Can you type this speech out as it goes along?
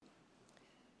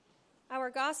Our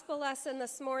gospel lesson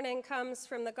this morning comes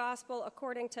from the gospel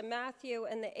according to Matthew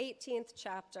in the 18th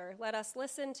chapter. Let us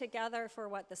listen together for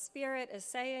what the Spirit is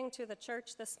saying to the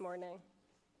church this morning.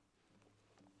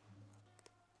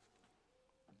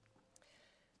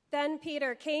 Then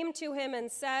Peter came to him and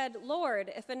said,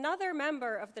 "Lord, if another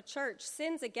member of the church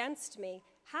sins against me,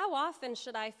 how often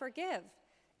should I forgive?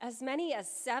 As many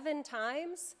as 7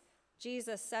 times?"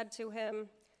 Jesus said to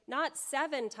him, "Not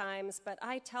 7 times, but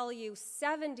I tell you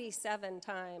 77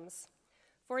 times.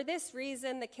 For this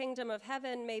reason, the kingdom of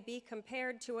heaven may be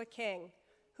compared to a king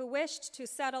who wished to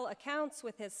settle accounts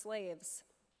with his slaves.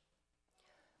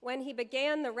 When he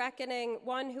began the reckoning,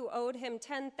 one who owed him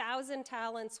 10,000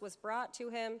 talents was brought to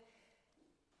him,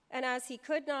 and as he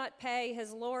could not pay,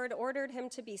 his lord ordered him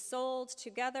to be sold,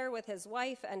 together with his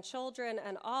wife and children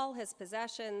and all his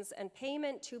possessions, and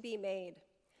payment to be made.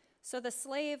 So the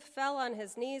slave fell on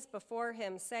his knees before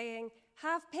him, saying,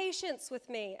 'Have patience with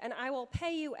me, and I will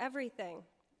pay you everything.'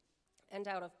 And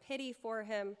out of pity for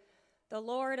him, the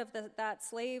lord of that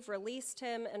slave released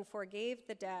him and forgave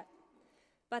the debt.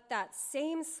 But that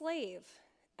same slave,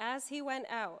 as he went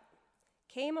out,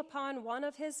 came upon one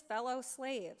of his fellow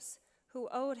slaves who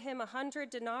owed him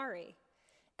 100 denarii,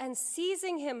 and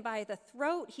seizing him by the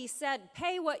throat, he said,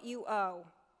 'Pay what you owe.'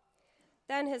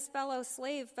 Then his fellow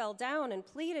slave fell down and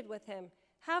pleaded with him,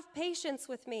 'Have patience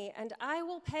with me, and I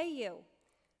will pay you.'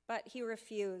 But he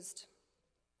refused.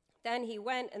 Then he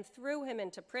went and threw him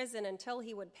into prison until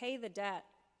he would pay the debt.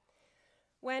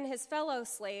 When his fellow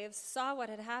slaves saw what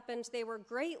had happened, they were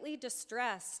greatly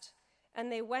distressed,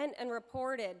 and they went and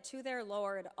reported to their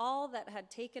lord all that had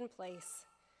taken place.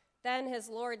 Then his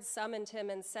lord summoned him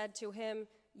and said to him,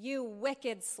 'You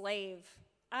wicked slave,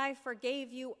 I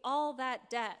forgave you all that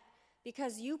debt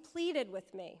because you pleaded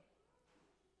with me.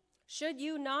 Should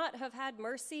you not have had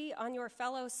mercy on your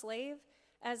fellow slave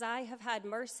as I have had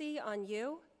mercy on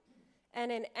you?'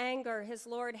 And in anger, his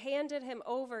lord handed him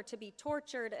over to be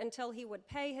tortured until he would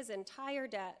pay his entire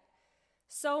debt.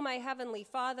 So my heavenly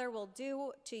Father will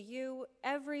do to you,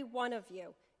 every one of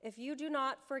you, if you do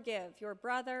not forgive your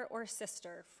brother or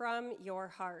sister from your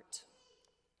heart."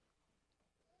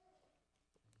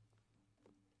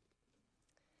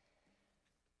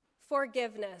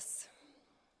 Forgiveness.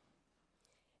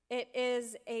 It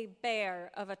is a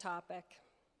bear of a topic.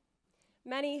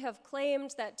 Many have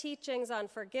claimed that teachings on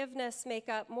forgiveness make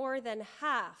up more than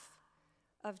half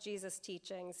of Jesus'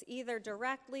 teachings, either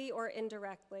directly or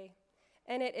indirectly.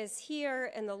 And it is here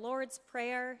in the Lord's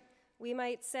Prayer, we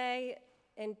might say,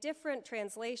 in different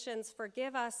translations,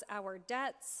 "Forgive us our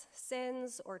debts,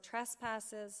 sins, or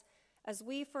trespasses, as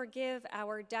we forgive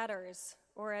our debtors,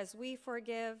 or as we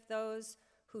forgive those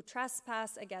who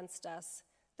trespass against us,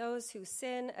 those who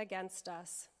sin against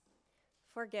us."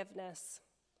 Forgiveness.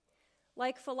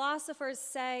 Like philosophers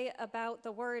say about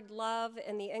the word love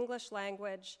in the English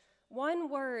language, one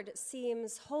word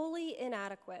seems wholly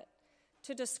inadequate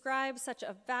to describe such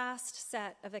a vast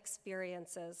set of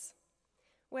experiences.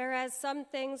 Whereas some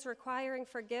things requiring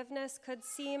forgiveness could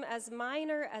seem as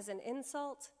minor as an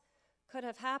insult, could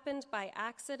have happened by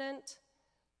accident,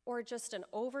 or just an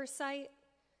oversight,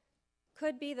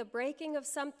 could be the breaking of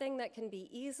something that can be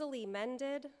easily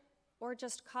mended, or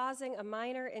just causing a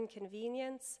minor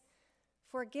inconvenience,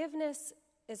 forgiveness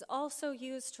is also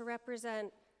used to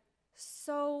represent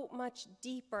so much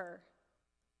deeper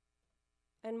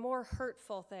and more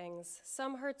hurtful things.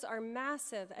 Some hurts are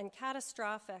massive and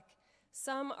catastrophic.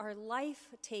 Some are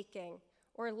life-taking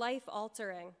or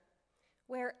life-altering.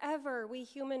 Wherever we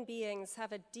human beings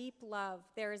have a deep love,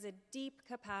 there is a deep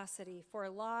capacity for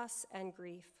loss and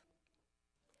grief.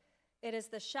 It is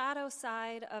the shadow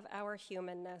side of our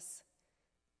humanness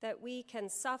that we can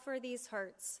suffer these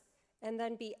hurts and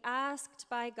then be asked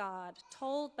by God,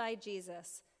 told by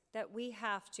Jesus, that we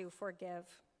have to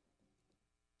forgive.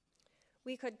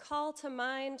 We could call to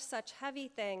mind such heavy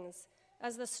things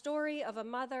as the story of a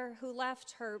mother who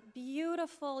left her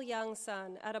beautiful young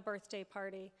son at a birthday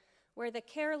party, where the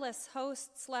careless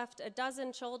hosts left a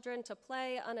dozen children to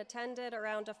play unattended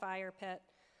around a fire pit.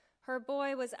 Her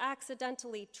boy was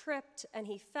accidentally tripped, and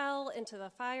he fell into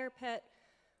the fire pit,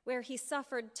 where he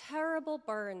suffered terrible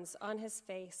burns on his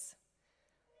face.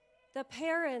 The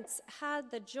parents had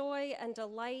the joy and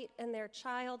delight in their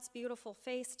child's beautiful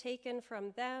face taken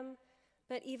from them,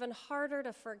 but even harder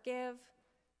to forgive,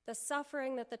 the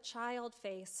suffering that the child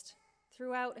faced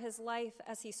throughout his life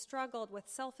as he struggled with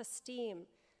self-esteem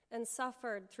and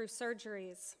suffered through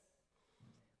surgeries.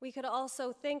 We could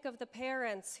also think of the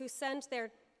parents who sent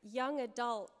their young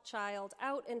adult child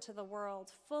out into the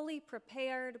world, fully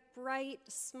prepared, bright,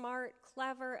 smart,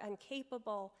 clever, and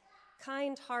capable,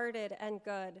 kind-hearted, and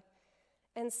good.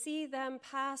 and see them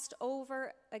passed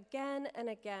over again and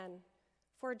again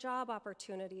for job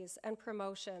opportunities and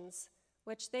promotions,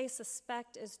 which they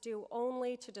suspect is due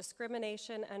only to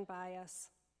discrimination and bias.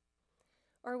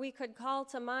 Or we could call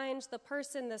to mind the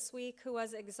person this week who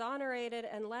was exonerated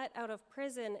and let out of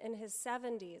prison in his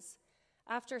 70s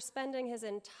after spending his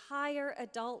entire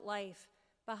adult life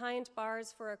behind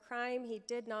bars for a crime he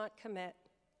did not commit.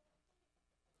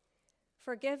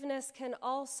 Forgiveness can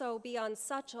also be on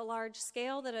such a large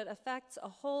scale that it affects a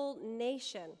whole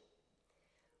nation.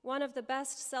 One of the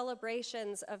best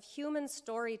celebrations of human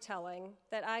storytelling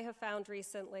that I have found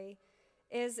recently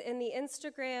is in the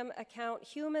Instagram account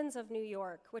Humans of New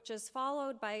York, which is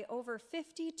followed by over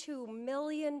 52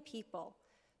 million people.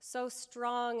 So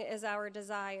strong is our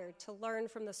desire to learn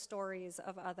from the stories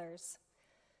of others.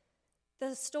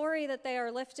 The story that they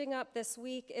are lifting up this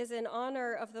week is in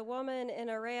honor of the woman in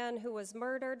Iran who was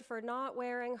murdered for not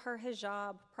wearing her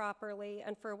hijab properly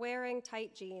and for wearing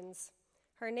tight jeans.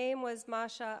 Her name was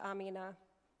Masha Amina.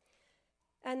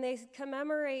 And they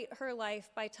commemorate her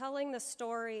life by telling the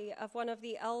story of one of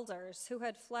the elders who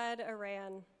had fled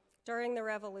Iran during the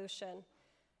revolution.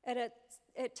 And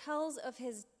it tells of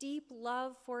his deep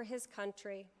love for his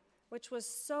country, which was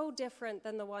so different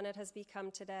than the one it has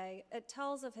become today. It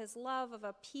tells of his love of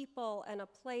a people and a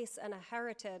place and a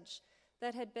heritage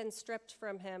that had been stripped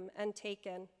from him and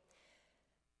taken,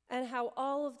 and how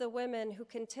all of the women who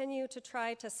continue to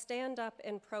try to stand up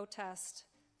in protest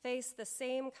face the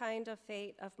same kind of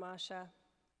fate of Masha.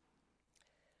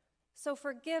 So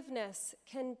forgiveness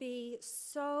can be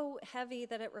so heavy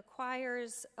that it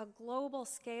requires a global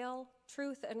scale,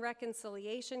 truth and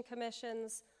reconciliation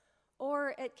commissions,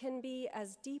 or it can be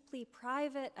as deeply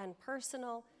private and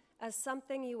personal as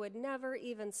something you would never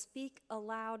even speak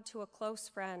aloud to a close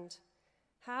friend.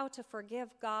 How to forgive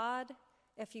God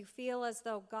if you feel as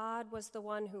though God was the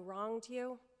one who wronged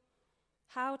you.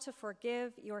 How to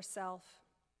forgive yourself.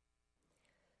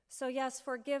 So yes,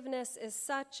 forgiveness is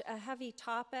such a heavy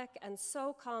topic and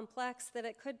so complex that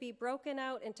it could be broken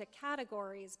out into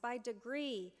categories by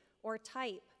degree or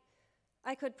type.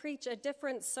 I could preach a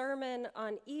different sermon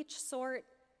on each sort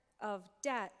of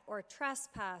debt or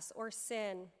trespass or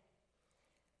sin.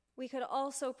 We could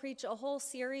also preach a whole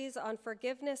series on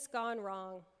forgiveness gone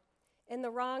wrong. In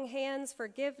the wrong hands,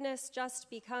 forgiveness just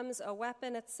becomes a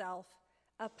weapon itself,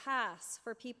 a pass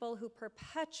for people who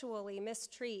perpetually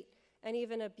mistreat and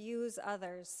even abuse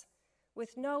others,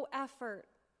 with no effort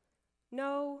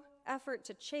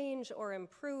to change or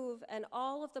improve, and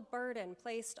all of the burden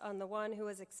placed on the one who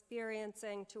is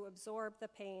experiencing to absorb the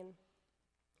pain.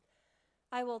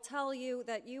 I will tell you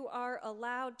that you are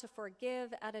allowed to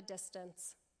forgive at a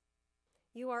distance.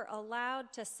 You are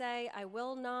allowed to say, I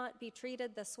will not be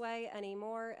treated this way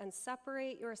anymore, and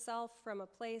separate yourself from a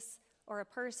place or a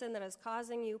person that is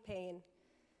causing you pain,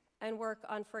 and work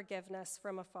on forgiveness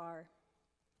from afar.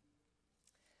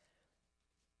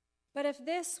 But if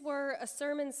this were a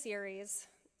sermon series,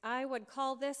 I would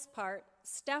call this part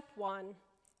Step 1,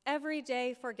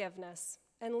 Everyday Forgiveness,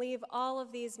 and leave all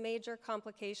of these major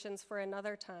complications for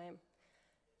another time.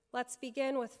 Let's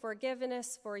begin with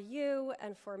forgiveness for you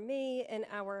and for me in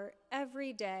our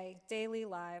everyday, daily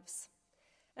lives.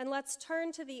 And let's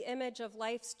turn to the image of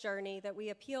life's journey that we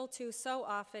appeal to so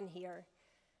often here,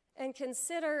 and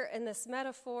consider in this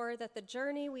metaphor that the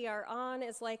journey we are on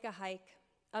is like a hike,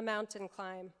 a mountain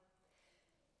climb.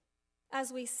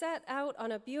 As we set out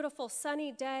on a beautiful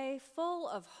sunny day, full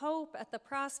of hope at the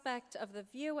prospect of the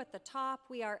view at the top,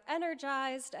 we are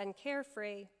energized and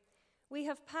carefree. We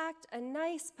have packed a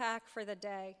nice pack for the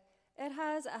day. It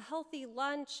has a healthy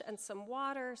lunch and some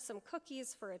water, some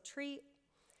cookies for a treat.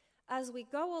 As we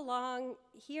go along,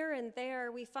 here and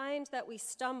there, we find that we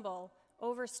stumble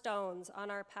over stones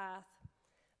on our path.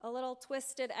 A little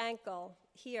twisted ankle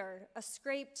here, a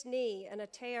scraped knee and a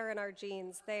tear in our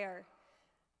jeans there.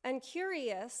 And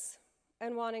curious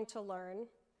and wanting to learn,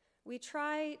 we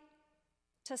try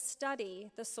to study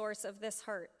the source of this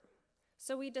hurt.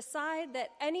 So we decide that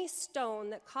any stone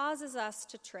that causes us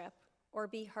to trip or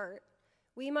be hurt,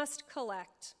 we must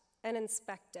collect and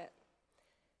inspect it.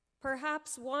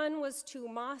 Perhaps one was too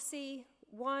mossy,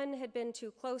 one had been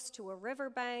too close to a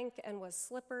riverbank and was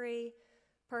slippery.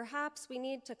 Perhaps we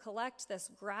need to collect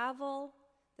this gravel,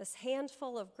 this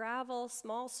handful of gravel,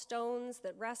 small stones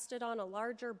that rested on a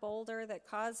larger boulder that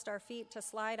caused our feet to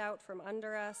slide out from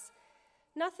under us.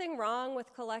 Nothing wrong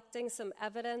with collecting some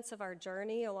evidence of our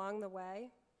journey along the way.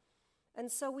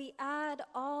 And so we add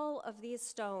all of these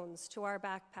stones to our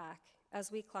backpack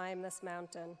as we climb this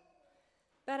mountain.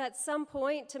 But at some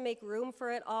point, to make room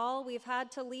for it all, we've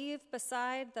had to leave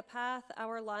beside the path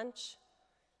our lunch.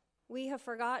 We have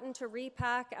forgotten to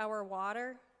repack our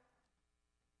water.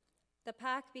 The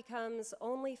pack becomes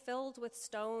only filled with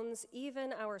stones.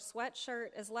 Even our sweatshirt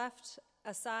is left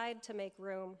aside to make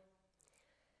room.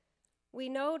 We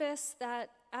notice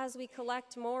that as we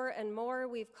collect more and more,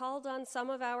 we've called on some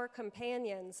of our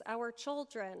companions, our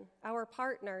children, our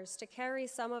partners, to carry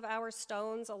some of our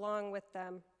stones along with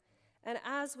them. And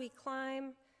as we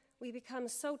climb, we become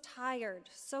so tired,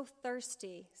 so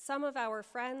thirsty. Some of our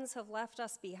friends have left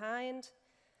us behind.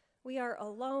 We are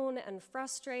alone and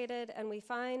frustrated, and we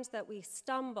find that we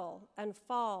stumble and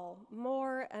fall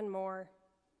more and more.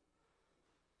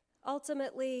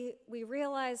 Ultimately, we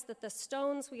realize that the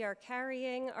stones we are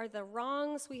carrying are the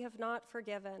wrongs we have not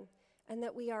forgiven, and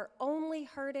that we are only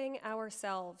hurting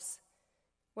ourselves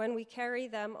when we carry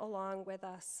them along with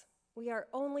us. We are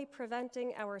only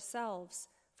preventing ourselves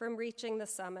from reaching the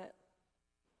summit.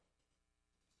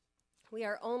 We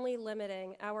are only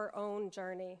limiting our own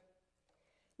journey.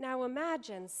 Now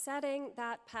imagine setting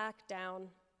that pack down,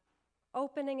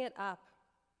 opening it up.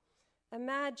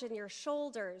 Imagine your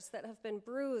shoulders that have been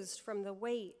bruised from the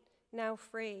weight, now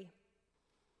free.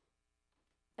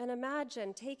 And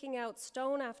imagine taking out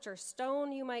stone after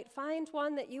stone. You might find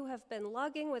one that you have been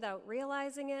lugging without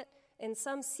realizing it in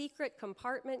some secret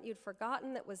compartment you'd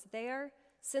forgotten that was there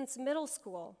since middle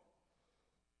school.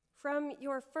 From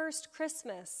your first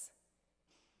Christmas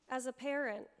as a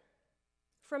parent,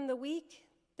 from the week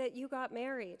that you got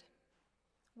married.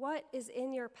 What is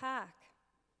in your pack?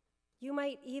 You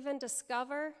might even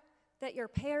discover that your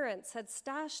parents had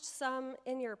stashed some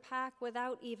in your pack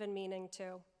without even meaning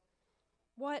to.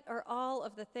 What are all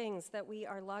of the things that we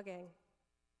are lugging?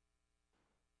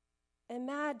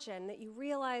 Imagine that you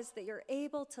realize that you're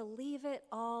able to leave it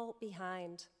all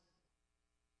behind.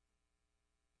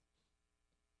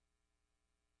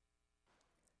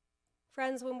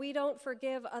 Friends, when we don't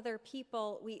forgive other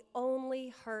people, we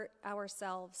only hurt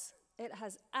ourselves. It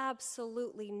has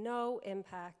absolutely no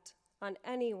impact on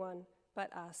anyone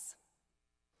but us.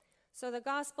 So the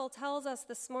gospel tells us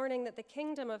this morning that the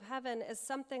kingdom of heaven is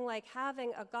something like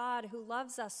having a God who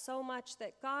loves us so much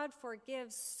that God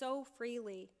forgives so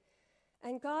freely.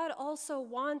 And God also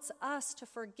wants us to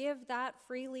forgive that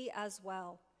freely as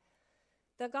well.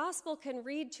 The gospel can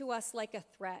read to us like a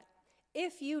threat.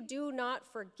 If you do not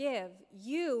forgive,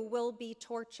 you will be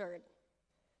tortured.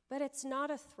 But it's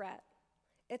not a threat.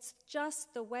 It's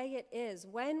just the way it is.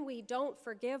 When we don't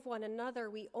forgive one another,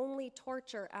 we only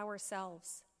torture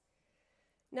ourselves.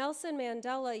 Nelson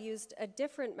Mandela used a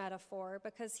different metaphor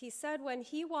because he said when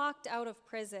he walked out of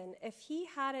prison, if he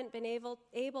hadn't been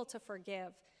able to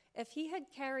forgive, if he had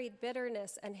carried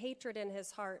bitterness and hatred in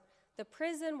his heart, the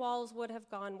prison walls would have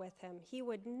gone with him. He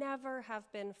would never have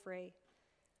been free.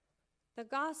 The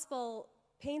gospel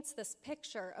paints this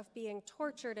picture of being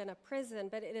tortured in a prison,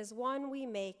 but it is one we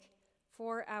make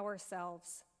for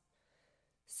ourselves.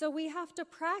 So we have to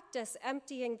practice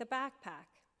emptying the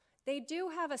backpack. They do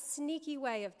have a sneaky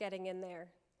way of getting in there.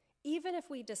 Even if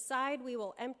we decide we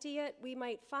will empty it, we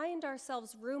might find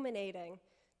ourselves ruminating.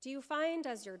 Do you find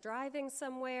as you're driving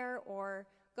somewhere or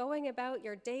going about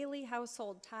your daily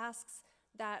household tasks,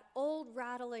 that old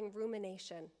rattling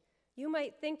rumination? You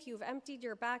might think you've emptied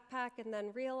your backpack and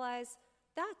then realize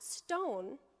that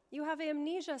stone, you have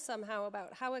amnesia somehow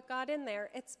about how it got in there,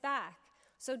 it's back.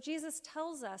 So Jesus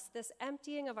tells us this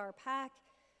emptying of our pack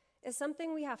is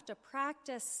something we have to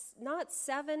practice not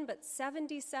 7, but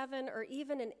 77, or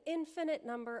even an infinite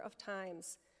number of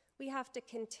times. We have to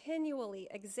continually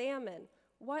examine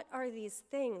what are these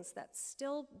things that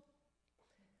still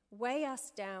weigh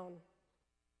us down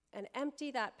and empty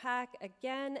that pack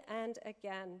again and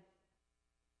again.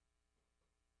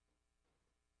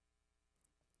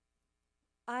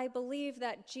 I believe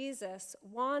that Jesus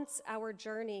wants our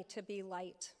journey to be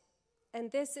light.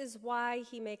 And this is why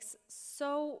he puts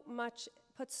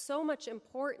so much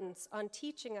importance on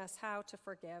teaching us how to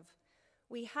forgive.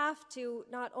 We have to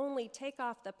not only take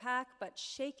off the pack, but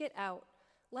shake it out.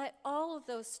 Let all of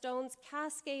those stones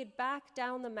cascade back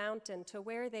down the mountain to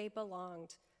where they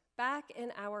belonged, back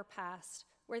in our past,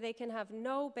 where they can have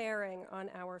no bearing on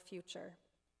our future.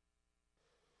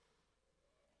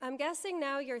 I'm guessing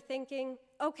now you're thinking,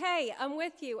 okay, I'm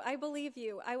with you, I believe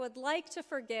you, I would like to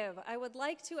forgive, I would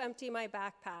like to empty my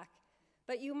backpack.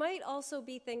 But you might also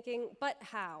be thinking, but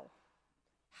how?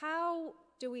 How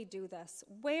do we do this?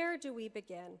 Where do we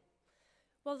begin?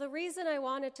 Well, the reason I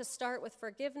wanted to start with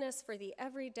forgiveness for the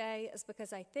everyday is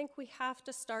because I think we have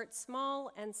to start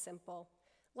small and simple.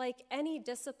 Like any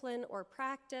discipline or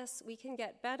practice, we can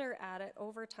get better at it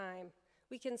over time.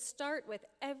 We can start with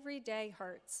everyday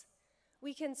hurts.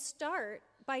 We can start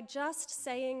by just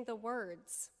saying the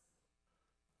words.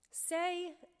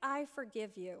 Say, "I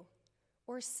forgive you,"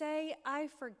 or say, "I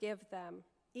forgive them,"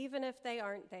 even if they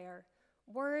aren't there.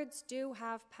 Words do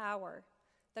have power.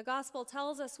 The gospel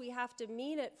tells us we have to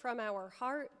mean it from our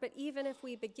heart, but even if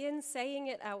we begin saying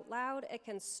it out loud, it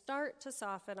can start to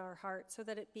soften our heart so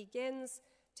that it begins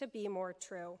to be more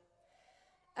true.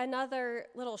 Another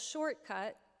little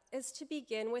shortcut is to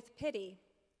begin with pity.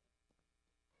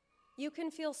 You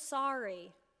can feel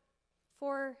sorry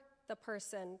for the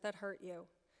person that hurt you.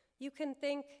 You can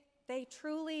think they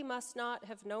truly must not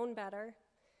have known better.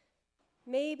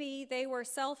 Maybe they were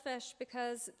selfish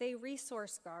because they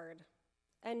resource guard,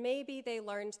 and maybe they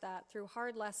learned that through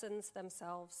hard lessons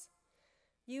themselves.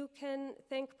 You can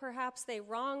think perhaps they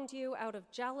wronged you out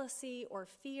of jealousy or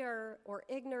fear or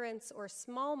ignorance or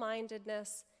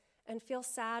small-mindedness and feel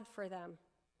sad for them.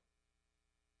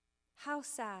 How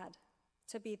sad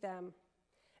to be them.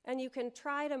 And you can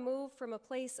try to move from a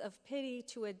place of pity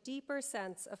to a deeper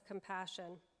sense of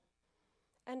compassion.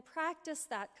 And practice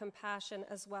that compassion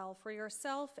as well for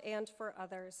yourself and for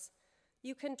others.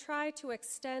 You can try to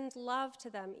extend love to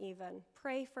them even,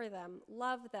 pray for them,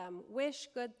 love them, wish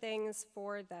good things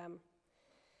for them.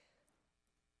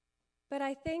 But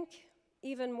I think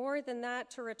even more than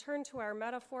that, to return to our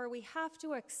metaphor, we have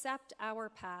to accept our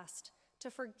past.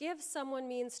 To forgive someone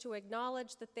means to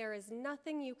acknowledge that there is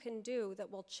nothing you can do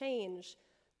that will change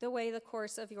the way the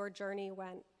course of your journey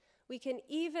went. We can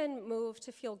even move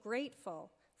to feel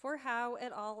grateful for how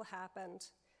it all happened.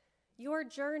 Your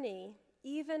journey,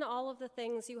 even all of the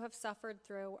things you have suffered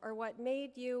through, are what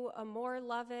made you a more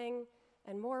loving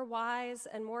and more wise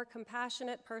and more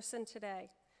compassionate person today.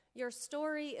 Your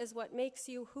story is what makes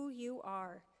you who you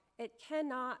are. It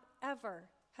cannot ever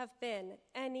have been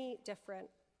any different.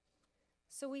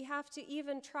 So we have to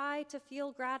even try to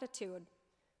feel gratitude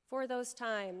for those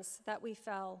times that we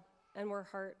fell and were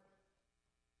hurt.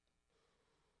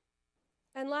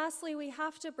 And lastly, we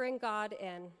have to bring God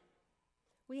in.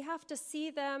 We have to see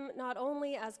them not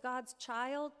only as God's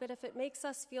child, but if it makes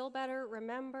us feel better,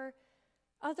 remember,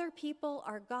 other people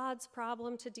are God's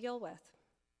problem to deal with.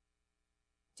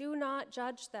 Do not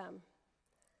judge them.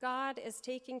 God is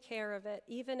taking care of it,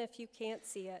 even if you can't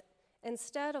see it.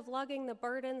 Instead of lugging the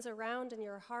burdens around in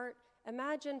your heart,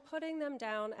 imagine putting them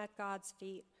down at God's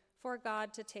feet for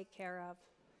God to take care of.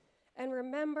 And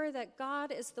remember that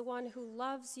God is the one who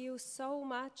loves you so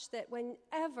much that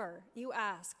whenever you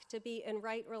ask to be in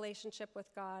right relationship with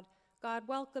God, God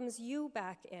welcomes you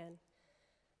back in.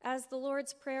 As the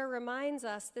Lord's Prayer reminds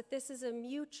us that this is a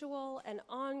mutual and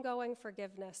ongoing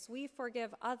forgiveness. We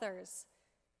forgive others,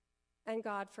 and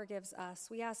God forgives us.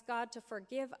 We ask God to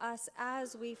forgive us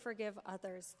as we forgive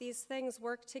others. These things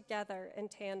work together in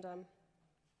tandem.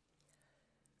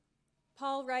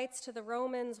 Paul writes to the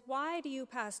Romans, "Why do you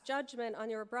pass judgment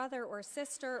on your brother or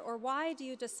sister, or why do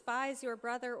you despise your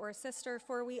brother or sister?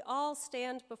 For we all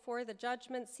stand before the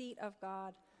judgment seat of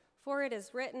God. For it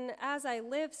is written, 'As I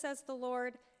live, says the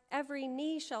Lord, every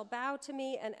knee shall bow to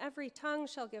me, and every tongue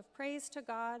shall give praise to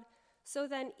God.' So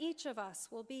then each of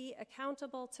us will be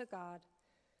accountable to God."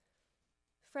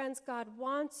 Friends, God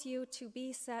wants you to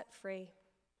be set free.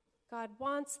 God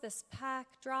wants this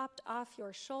pack dropped off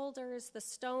your shoulders, the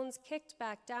stones kicked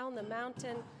back down the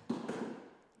mountain.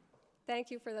 Thank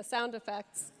you for the sound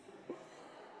effects.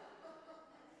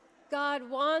 God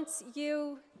wants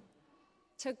you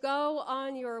to go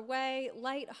on your way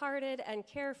lighthearted and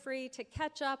carefree, to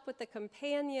catch up with the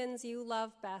companions you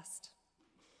love best.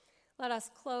 Let us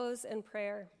close in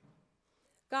prayer.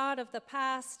 God of the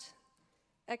past,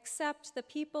 accept the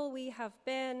people we have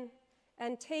been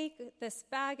and take this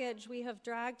baggage we have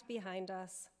dragged behind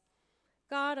us.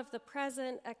 God of the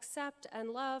present, accept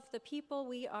and love the people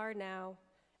we are now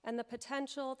and the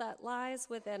potential that lies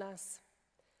within us.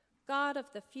 God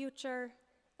of the future,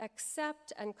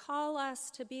 accept and call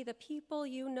us to be the people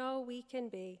you know we can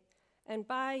be, and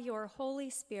by your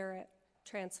Holy Spirit,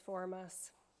 transform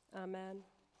us. Amen.